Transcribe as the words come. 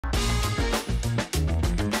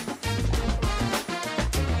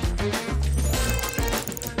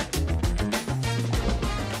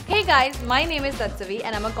guys, my name is Tatsavi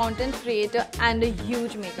and I'm a content creator and a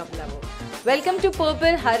huge makeup lover. Welcome to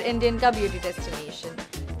Purplle, her Indian ka beauty destination.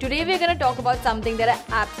 Today we're gonna talk about something that I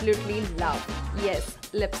absolutely love. Yes,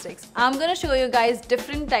 lipsticks. I'm gonna show you guys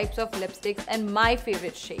different types of lipsticks and my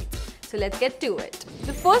favorite shades. So let's get to it.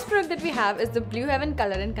 The first product that we have is the Blue Heaven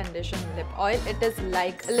Color and Condition Lip Oil. It is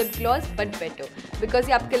like a lip gloss but better because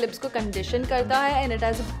ये आपके lips को condition करता है and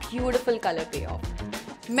it has a beautiful color payoff.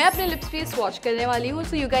 मैं अपने lips पे swatch करने वाली हूँ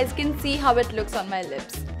so you guys can see how it looks on my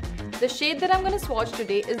lips. The shade that I'm gonna swatch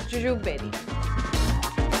today is Juju Berry.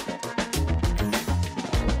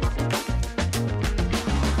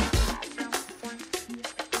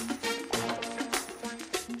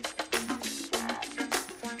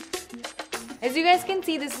 As you guys can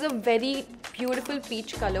see, this is a very beautiful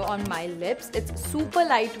peach color on my lips. It's super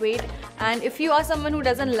lightweight, and if you are someone who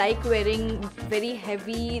doesn't like wearing very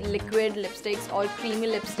heavy liquid lipsticks or creamy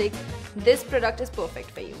lipsticks, this product is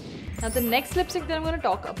perfect for you. Now the next lipstick that I'm going to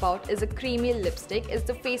talk about is a creamy lipstick. It's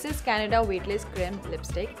the Faces Canada Weightless Creme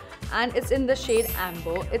lipstick and it's in the shade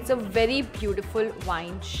Amber. It's a very beautiful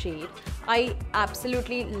wine shade. I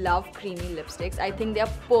absolutely love creamy lipsticks. I think they are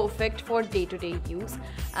perfect for day-to-day use,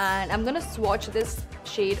 and I'm going to swatch this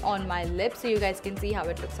shade on my lips so you guys can see how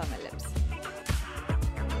it looks on my lips.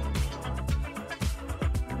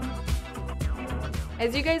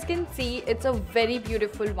 As you guys can see, it's a very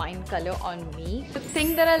beautiful wine color on me. The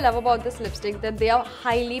thing that I love about this lipstick that they are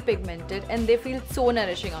highly pigmented and they feel so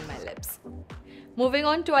nourishing on my lips. Moving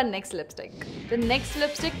on to our next lipstick. The next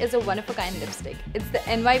lipstick is a one-of-a-kind lipstick. It's the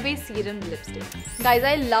NY Serum lipstick. Guys,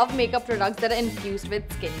 I love makeup products that are infused with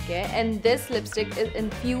skincare, and this lipstick is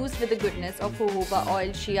infused with the goodness of jojoba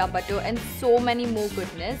oil, shea butter and so many more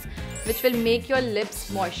goodness which will make your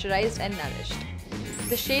lips moisturized and nourished.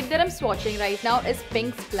 The shade that I'm swatching right now is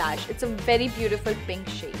Pink Splash. It's a very beautiful pink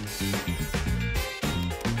shade.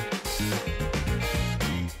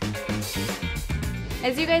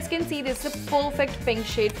 As you guys can see, this is a perfect pink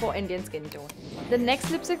shade for Indian skin tone. The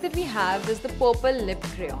next lipstick that we have is the Purplle Lip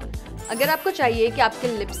Crayon. अगर आपको चाहिए कि आपके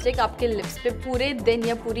lipstick आपके lips पे पूरे दिन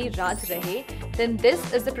या पूरी रात रहे, then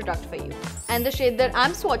this is the product for you. And the shade that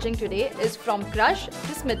I'm swatching today is From Crush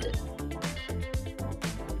to Smitten.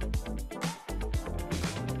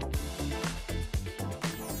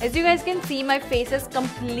 As you guys can see, my face has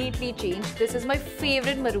completely changed. This is my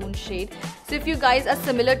favorite maroon shade. So if you guys are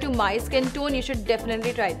similar to my skin tone, you should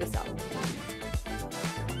definitely try this out.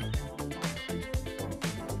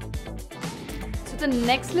 So the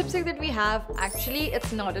next lipstick that we have, actually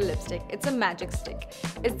it's not a lipstick, it's a magic stick.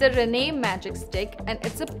 It's the RENEE Magic Stick and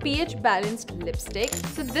it's a pH balanced lipstick.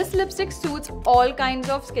 So this lipstick suits all kinds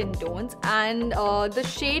of skin tones, and the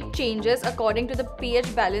shade changes according to the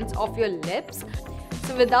pH balance of your lips.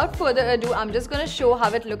 So without further ado, I'm just going to show how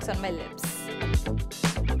it looks on my lips.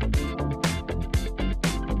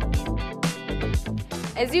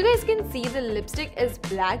 As you guys can see, the lipstick is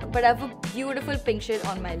black but I have a beautiful pink shade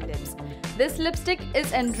on my lips. This lipstick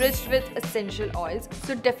is enriched with essential oils,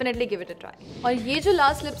 so definitely give it a try. और ये जो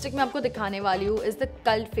last lipstick मैं आपको दिखाने वाली हूँ is the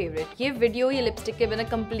cult favorite. ये video ये lipstick के बिना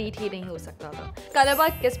complete ही नहीं हो सकता था. Colorbar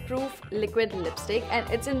Kiss Proof Liquid Lipstick and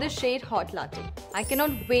it's in the shade Hot Latte. I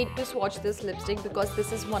cannot wait to swatch this lipstick because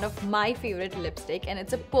this is one of my favorite lipstick and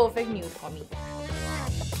it's a perfect nude for me.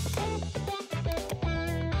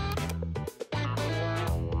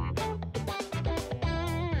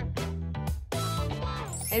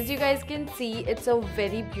 As you guys can see, it's a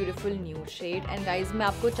very beautiful nude shade, and guys, मैं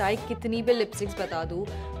आपको चाहे कितनी भी lipsticks बता दूँ,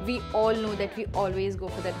 we all know that we always go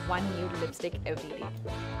for that one nude lipstick every day.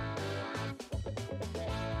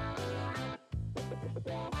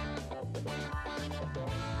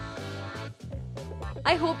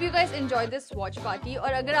 I hope you guys enjoyed this swatch party,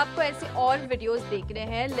 और अगर आपको ऐसे और videos देखने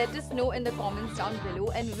हैं, let us know in the comments down below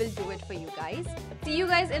and we will do it for you guys. See you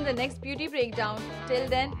guys in the next beauty breakdown. Till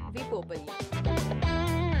then, be Purplle.